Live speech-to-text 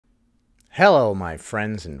Hello, my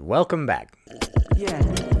friends, and welcome back. Yeah.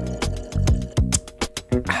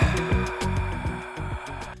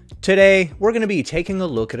 Today, we're going to be taking a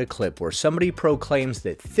look at a clip where somebody proclaims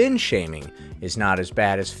that thin shaming is not as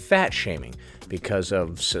bad as fat shaming because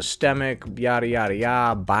of systemic, yada yada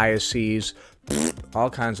yada, biases, all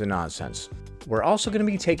kinds of nonsense. We're also going to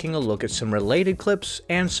be taking a look at some related clips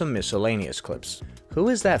and some miscellaneous clips. Who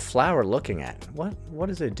is that flower looking at? What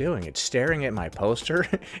is it doing? It's staring at my poster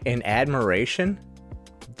in admiration?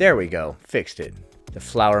 There we go, fixed it. The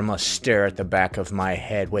flower must stare at the back of my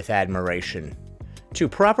head with admiration. To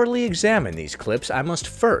properly examine these clips, I must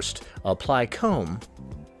first apply comb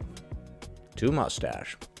to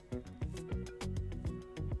mustache.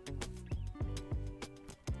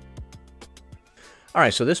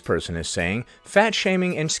 Alright, so this person is saying, fat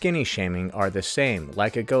shaming and skinny shaming are the same,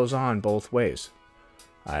 like it goes on both ways.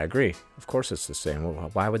 I agree. Of course it's the same.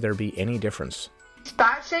 Why would there be any difference?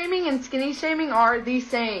 Fat shaming and skinny shaming are the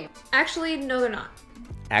same. Actually, no, they're not.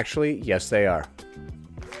 Actually, yes they are.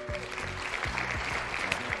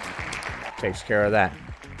 Takes care of that.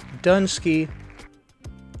 Dunsky.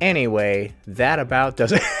 Anyway, that about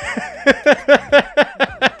does it.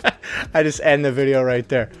 I just end the video right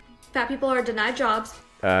there. Fat people are denied jobs.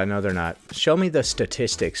 No, they're not. Show me the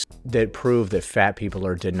statistics that prove that fat people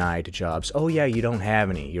are denied jobs. Oh yeah, you don't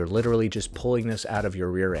have any. You're literally just pulling this out of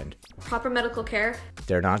your rear end. Proper medical care.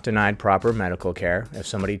 They're not denied proper medical care. If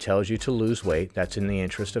somebody tells you to lose weight, that's in the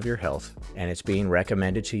interest of your health. And it's being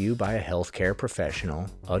recommended to you by a healthcare professional,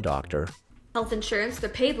 a doctor. Health insurance, they're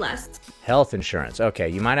paid less. Health insurance. Okay,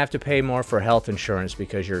 you might have to pay more for health insurance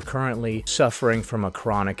because you're currently suffering from a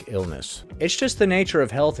chronic illness. It's just the nature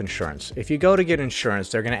of health insurance. If you go to get insurance,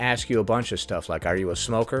 they're going to ask you a bunch of stuff like, are you a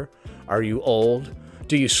smoker? Are you old?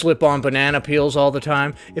 Do you slip on banana peels all the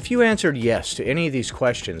time? If you answered yes to any of these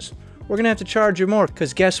questions, we're going to have to charge you more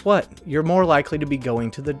because guess what? You're more likely to be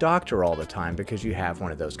going to the doctor all the time because you have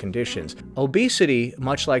one of those conditions. Obesity,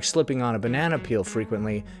 much like slipping on a banana peel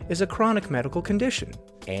frequently, is a chronic medical condition.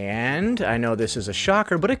 And I know this is a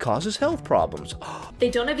shocker, but it causes health problems. They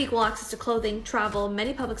don't have equal access to clothing, travel,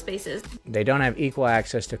 many public spaces. They don't have equal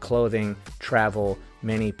access to clothing, travel,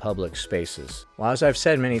 many public spaces. Well, as I've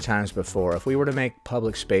said many times before, if we were to make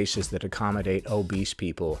public spaces that accommodate obese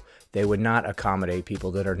people, they would not accommodate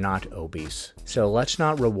people that are not obese. So let's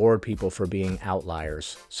not reward people for being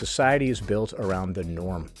outliers. Society is built around the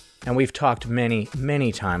norm. And we've talked many,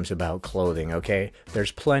 many times about clothing, okay?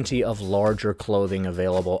 There's plenty of larger clothing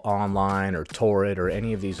available online or Torrid or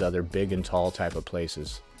any of these other big and tall type of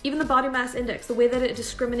places. Even the body mass index, the way that it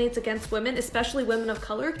discriminates against women, especially women of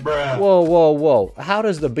color. Bruh. Whoa, whoa, whoa. How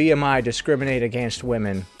does the BMI discriminate against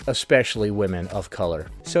women, especially women of color?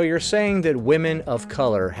 So you're saying that women of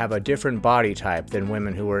color have a different body type than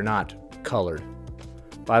women who are not colored?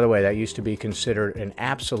 By the way, that used to be considered an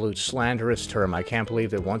absolute slanderous term. I can't believe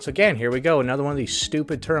that once again, here we go, another one of these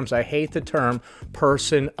stupid terms. I hate the term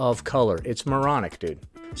person of color. It's moronic, dude.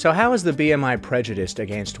 So how is the BMI prejudiced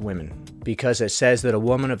against women? Because it says that a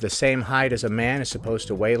woman of the same height as a man is supposed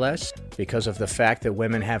to weigh less? Because of the fact that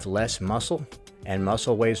women have less muscle? And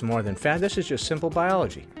muscle weighs more than fat? This is just simple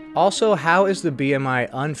biology. Also, how is the BMI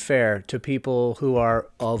unfair to people who are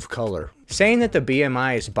of color? Saying that the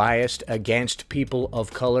BMI is biased against people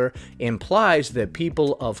of color implies that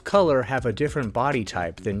people of color have a different body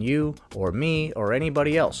type than you or me or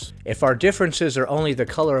anybody else. If our differences are only the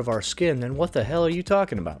color of our skin, then what the hell are you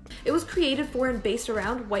talking about? It was created for and based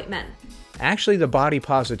around white men. Actually, the body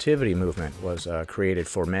positivity movement was created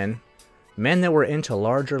for men. Men that were into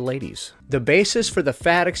larger ladies. The basis for the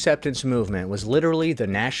fat acceptance movement was literally the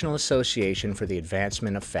National Association for the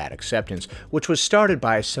Advancement of Fat Acceptance, which was started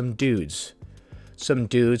by some dudes. Some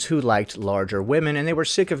dudes who liked larger women and they were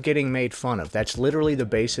sick of getting made fun of. That's literally the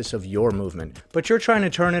basis of your movement. But you're trying to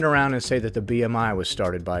turn it around and say that the BMI was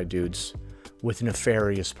started by dudes with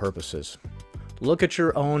nefarious purposes. Look at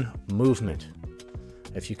your own movement,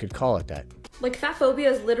 if you could call it that. Like, fat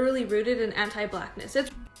phobia is literally rooted in anti-blackness.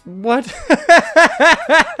 It's What?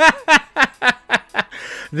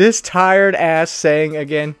 This tired ass saying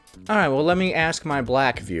again. Alright, well let me ask my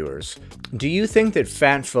black viewers. Do you think that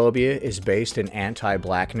fat phobia is based in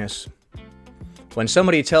anti-blackness? When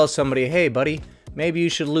somebody tells somebody, hey buddy, maybe you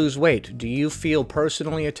should lose weight, do you feel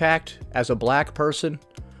personally attacked as a black person?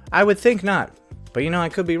 I would think not. But you know, I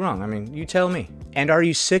could be wrong. I mean, you tell me. And are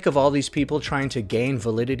you sick of all these people trying to gain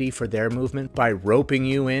validity for their movement by roping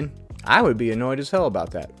you in? I would be annoyed as hell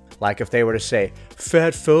about that. Like if they were to say,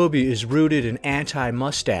 fat phobia is rooted in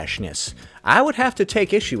anti-mustacheness. I would have to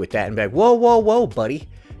take issue with that and be like, whoa, whoa, whoa, buddy.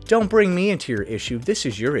 Don't bring me into your issue. This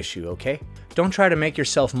is your issue, okay? Don't try to make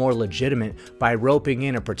yourself more legitimate by roping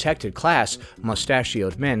in a protected class,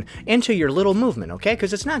 mustachioed men, into your little movement, okay?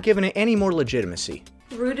 Because it's not giving it any more legitimacy.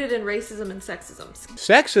 Rooted in racism and sexism.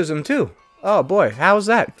 Sexism, too? Oh boy, how's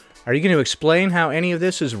that? Are you going to explain how any of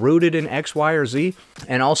this is rooted in X, Y, or Z?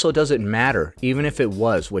 And also, does it matter, even if it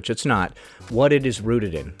was, which it's not, what it is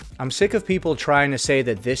rooted in? I'm sick of people trying to say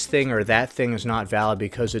that this thing or that thing is not valid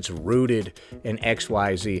because it's rooted in X,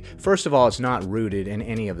 Y, Z. First of all, it's not rooted in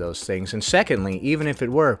any of those things. And secondly, even if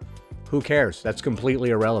it were, who cares? That's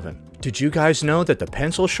completely irrelevant. Did you guys know that the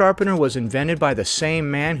pencil sharpener was invented by the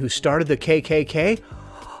same man who started the KKK?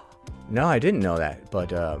 No, I didn't know that, but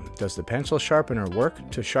does the pencil sharpener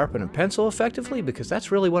work to sharpen a pencil effectively? Because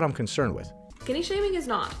that's really what I'm concerned with. Skinny shaming is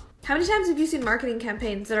not. How many times have you seen marketing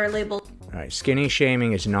campaigns that are labeled? Alright, skinny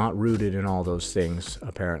shaming is not rooted in all those things,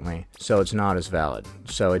 apparently, so it's not as valid.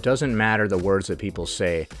 So it doesn't matter the words that people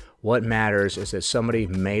say. What matters is that somebody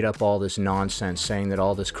made up all this nonsense saying that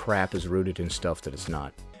all this crap is rooted in stuff that it's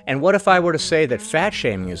not. And what if I were to say that fat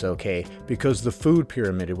shaming is okay because the food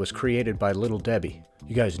pyramid was created by Little Debbie?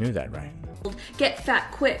 You guys knew that, right? Get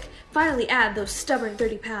fat quick. Finally add those stubborn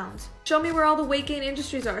 30 pounds. Show me where all the weight gain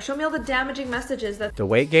industries are. Show me all the damaging messages that... The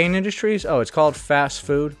weight gain industries? Oh, it's called fast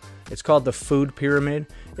food. It's called the food pyramid.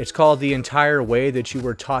 It's called the entire way that you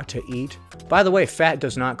were taught to eat. By the way, fat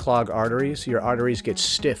does not clog arteries. Your arteries get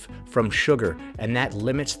stiff from sugar, and that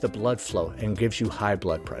limits the blood flow and gives you high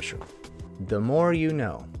blood pressure. The more you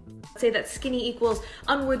know. Say that skinny equals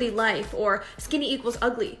unworthy life or skinny equals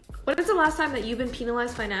ugly. When is the last time that you've been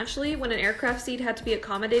penalized financially when an aircraft seat had to be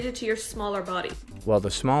accommodated to your smaller body? Well,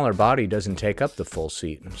 the smaller body doesn't take up the full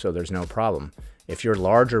seat, so there's no problem. If your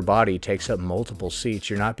larger body takes up multiple seats,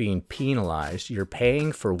 you're not being penalized. You're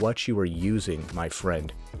paying for what you are using, my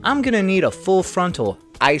friend. I'm gonna need a full frontal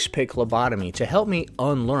ice pick lobotomy to help me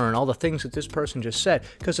unlearn all the things that this person just said,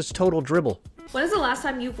 because it's total dribble. When is the last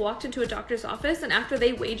time you've walked into a doctor's office and after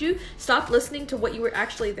they weighed you, stopped listening to what you were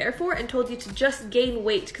actually there for and told you to just gain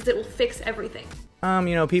weight because it will fix everything?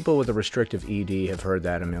 You know, people with a restrictive ED have heard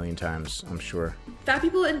that a million times, I'm sure. Fat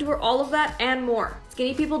people endure all of that and more.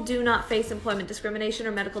 Skinny people do not face employment discrimination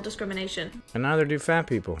or medical discrimination. And neither do fat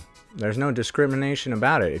people. There's no discrimination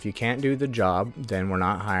about it. If you can't do the job, then we're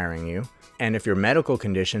not hiring you. And if your medical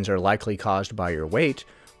conditions are likely caused by your weight,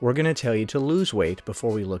 we're going to tell you to lose weight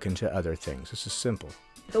before we look into other things. This is simple.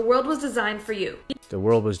 The world was designed for you. The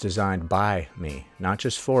world was designed by me, not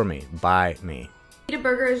just for me, by me. Eat a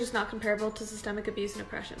burger is just not comparable to systemic abuse and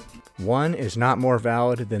oppression. One is not more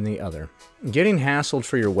valid than the other. Getting hassled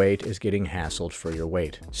for your weight is getting hassled for your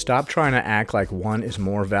weight. Stop trying to act like one is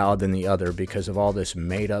more valid than the other because of all this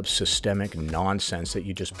made-up systemic nonsense that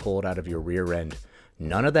you just pulled out of your rear end.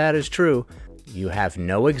 None of that is true. You have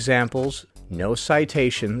no examples, no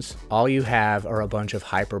citations. All you have are a bunch of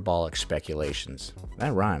hyperbolic speculations.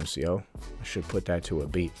 That rhymes, yo. I should put that to a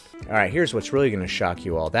beat. Alright, here's what's really going to shock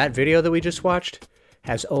you all. That video that we just watched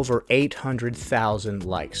has over 800,000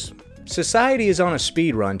 likes. Society is on a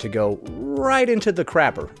speed run to go right into the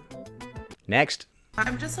crapper. Next.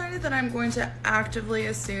 I've decided that I'm going to actively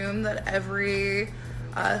assume that every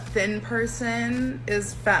thin person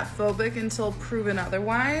is fatphobic until proven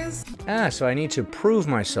otherwise. So I need to prove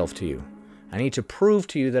myself to you. I need to prove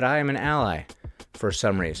to you that I am an ally for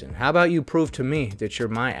some reason. How about you prove to me that you're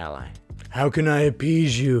my ally? How can I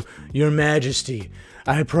appease you, your majesty?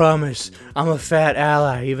 I promise, I'm a fat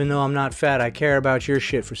ally. Even though I'm not fat, I care about your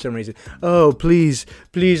shit for some reason. Oh, please,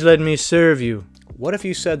 please let me serve you. What if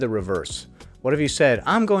you said the reverse? What if you said,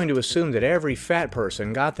 I'm going to assume that every fat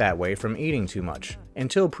person got that way from eating too much,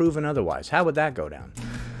 until proven otherwise? How would that go down?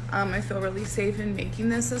 I feel really safe in making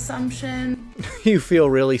this assumption. You feel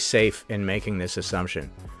really safe in making this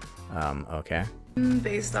assumption. Okay.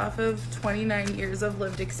 Based off of 29 years of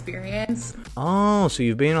lived experience. Oh, so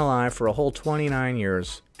you've been alive for a whole 29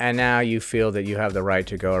 years, and now you feel that you have the right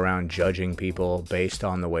to go around judging people based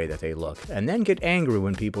on the way that they look, and then get angry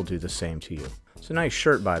when people do the same to you. It's a nice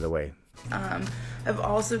shirt, by the way. I've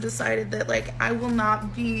also decided that, like, I will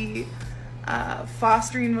not be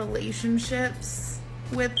fostering relationships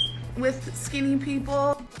with skinny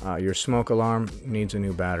people. Your smoke alarm needs a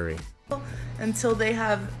new battery. Until they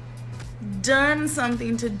have done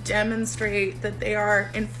something to demonstrate that they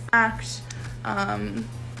are, in fact, an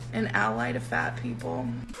ally to fat people.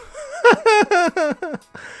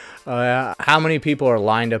 How many people are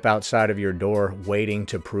lined up outside of your door waiting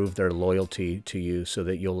to prove their loyalty to you so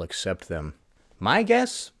that you'll accept them? My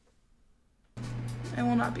guess? I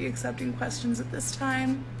will not be accepting questions at this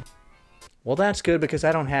time. Well, that's good because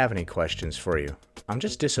I don't have any questions for you. I'm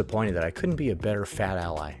just disappointed that I couldn't be a better fat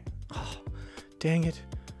ally. Oh, dang it.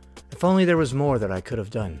 If only there was more that I could have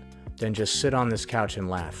done than just sit on this couch and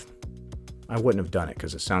laugh. I wouldn't have done it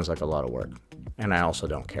because it sounds like a lot of work. And I also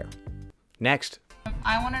don't care. Next.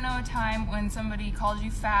 I want to know a time when somebody called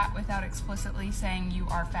you fat without explicitly saying you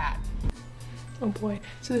are fat. Oh boy.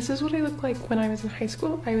 So this is what I looked like when I was in high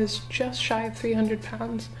school. I was just shy of 300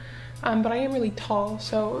 pounds. But I am really tall,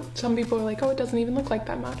 so some people are like, oh, it doesn't even look like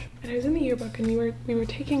that much. And I was in the yearbook and we were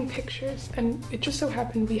taking pictures, and it just so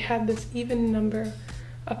happened we had this even number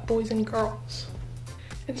of boys and girls.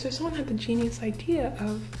 And so someone had the genius idea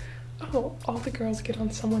of, oh, all the girls get on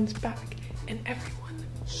someone's back, and everyone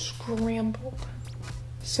scrambled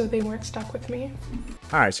so they weren't stuck with me.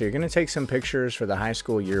 All right, so you're gonna take some pictures for the high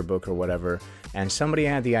school yearbook or whatever, and somebody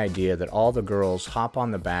had the idea that all the girls hop on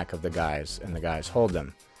the back of the guys and the guys hold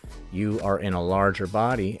them. You are in a larger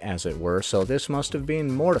body, as it were, so this must have been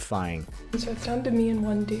mortifying. And so it's down to me and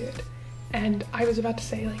one dude, and I was about to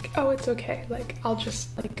say, like, oh, it's okay, like, I'll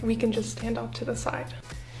just, like, we can just stand off to the side.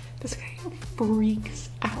 This guy freaks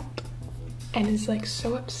out and is, like,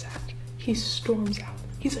 so upset. He storms out.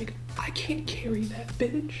 He's like, I can't carry that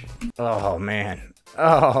bitch. Oh, man.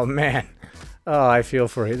 Oh, man. Oh, I feel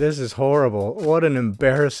for you. This is horrible. What an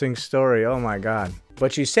embarrassing story. Oh, my God.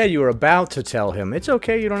 But you said you were about to tell him, it's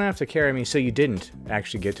okay, you don't have to carry me, so you didn't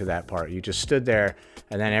actually get to that part. You just stood there,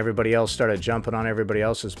 and then everybody else started jumping on everybody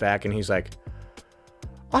else's back, and he's like,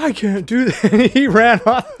 I can't do that. And he ran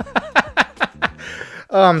off.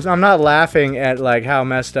 I'm not laughing at, like, how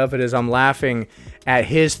messed up it is. I'm laughing at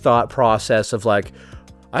his thought process of, like,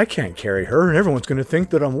 I can't carry her, and everyone's going to think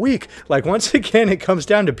that I'm weak. Like, once again, it comes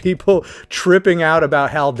down to people tripping out about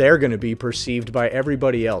how they're going to be perceived by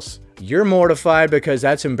everybody else. You're mortified because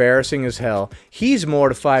that's embarrassing as hell. He's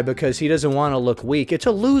mortified because he doesn't want to look weak. It's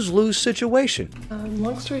a lose-lose situation.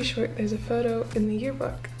 Long story short, there's a photo in the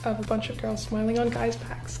yearbook of a bunch of girls smiling on guys'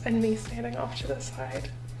 backs and me standing off to the side,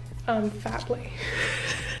 fatly.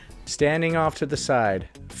 Standing off to the side,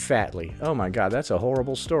 fatly. Oh my God, that's a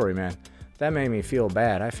horrible story, man. That made me feel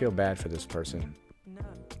bad. I feel bad for this person.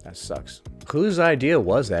 That sucks. Whose idea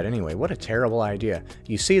was that anyway? What a terrible idea.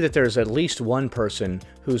 You see that there's at least one person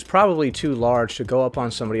who's probably too large to go up on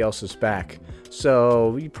somebody else's back.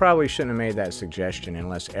 So you probably shouldn't have made that suggestion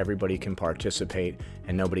unless everybody can participate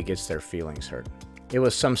and nobody gets their feelings hurt. It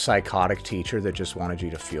was some psychotic teacher that just wanted you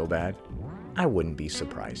to feel bad. I wouldn't be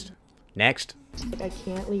surprised. Next. I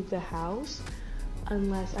can't leave the house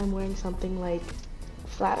unless I'm wearing something like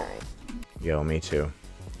flattering. Yo, me too.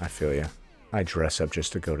 I feel you. I dress up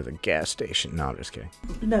just to go to the gas station. No, I'm just kidding.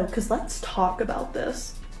 No, because let's talk about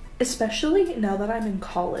this. Especially now that I'm in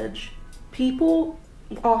college, people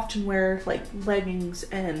often wear like leggings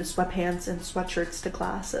and sweatpants and sweatshirts to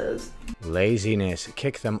classes. Laziness.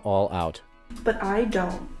 Kick them all out. But I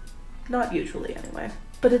don't. Not usually, anyway.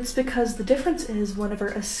 But it's because the difference is whenever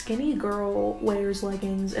a skinny girl wears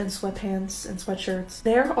leggings and sweatpants and sweatshirts,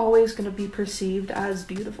 they're always going to be perceived as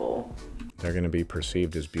beautiful. They're going to be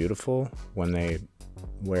perceived as beautiful when they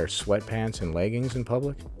wear sweatpants and leggings in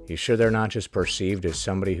public? You sure they're not just perceived as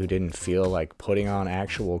somebody who didn't feel like putting on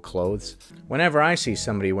actual clothes? Whenever I see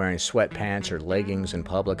somebody wearing sweatpants or leggings in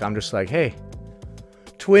public, I'm just like, hey,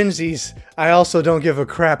 twinsies, I also don't give a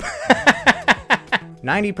crap.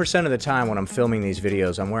 90% of the time when I'm filming these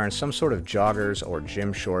videos, I'm wearing some sort of joggers or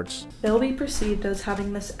gym shorts. They'll be perceived as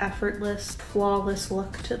having this effortless, flawless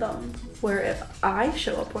look to them. Where if I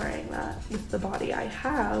show up wearing that with the body I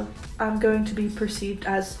have, I'm going to be perceived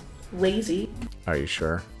as lazy. Are you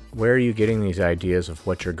sure? Where are you getting these ideas of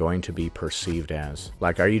what you're going to be perceived as?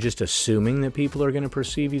 Like, are you just assuming that people are going to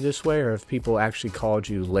perceive you this way, or have people actually called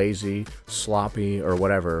you lazy, sloppy, or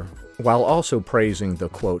whatever, while also praising the,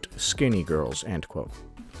 quote, skinny girls, end quote?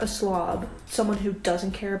 A slob. Someone who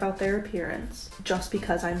doesn't care about their appearance just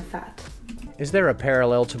because I'm fat. Is there a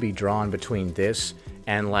parallel to be drawn between this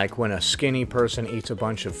and like when a skinny person eats a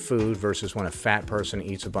bunch of food versus when a fat person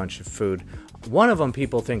eats a bunch of food? One of them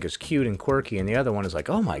people think is cute and quirky, and the other one is like,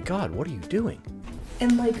 oh my God, what are you doing?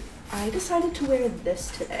 And like, I decided to wear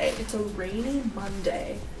this today. It's a rainy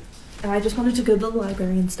Monday. And I just wanted to go to the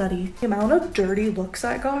library and study. The amount of dirty looks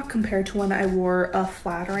I got compared to when I wore a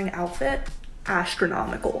flattering outfit,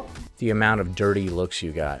 astronomical. The amount of dirty looks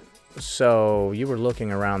you got. So you were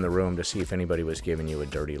looking around the room to see if anybody was giving you a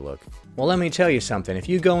dirty look. Well, let me tell you something. If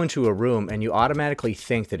you go into a room and you automatically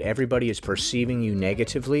think that everybody is perceiving you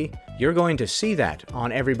negatively, you're going to see that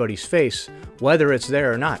on everybody's face, whether it's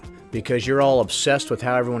there or not, because you're all obsessed with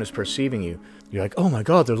how everyone is perceiving you. You're like, oh my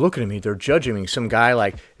God, they're looking at me, they're judging me. Some guy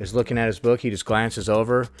like is looking at his book, he just glances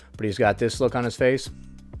over, but he's got this look on his face.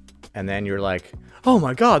 And then you're like, oh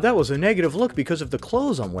my God, that was a negative look because of the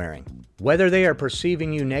clothes I'm wearing. Whether they are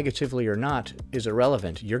perceiving you negatively or not is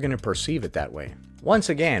irrelevant. You're going to perceive it that way. Once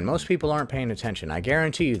again, most people aren't paying attention. I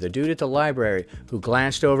guarantee you, the dude at the library who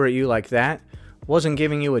glanced over at you like that wasn't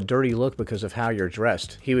giving you a dirty look because of how you're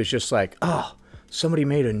dressed. He was just like, oh, somebody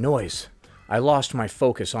made a noise. I lost my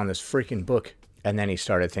focus on this freaking book. And then he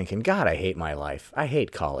started thinking, God, I hate my life. I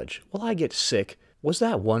hate college. Will I get sick? Was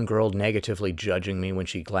that one girl negatively judging me when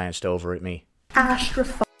she glanced over at me?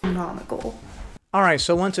 Astronomical. Alright,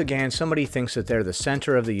 so once again, somebody thinks that they're the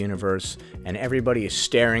center of the universe, and everybody is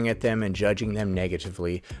staring at them and judging them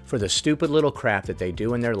negatively for the stupid little crap that they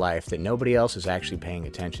do in their life that nobody else is actually paying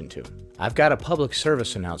attention to. I've got a public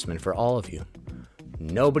service announcement for all of you.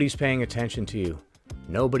 Nobody's paying attention to you.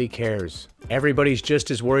 Nobody cares. Everybody's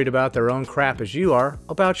just as worried about their own crap as you are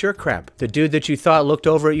about your crap. The dude that you thought looked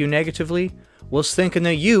over at you negatively was thinking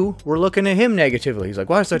that you were looking at him negatively. He's like,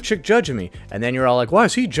 why is that chick judging me? And then you're all like, why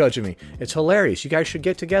is he judging me? It's hilarious. You guys should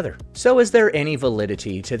get together. So is there any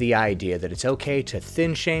validity to the idea that it's okay to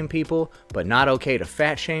thin shame people, but not okay to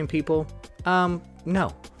fat shame people?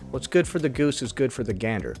 No. What's good for the goose is good for the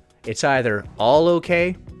gander. It's either all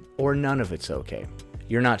okay or none of it's okay.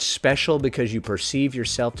 You're not special because you perceive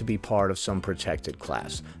yourself to be part of some protected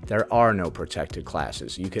class. There are no protected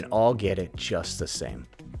classes. You can all get it just the same.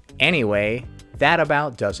 Anyway, that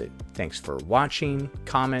about does it. Thanks for watching,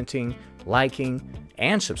 commenting, liking,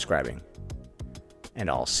 and subscribing. And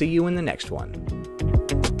I'll see you in the next one.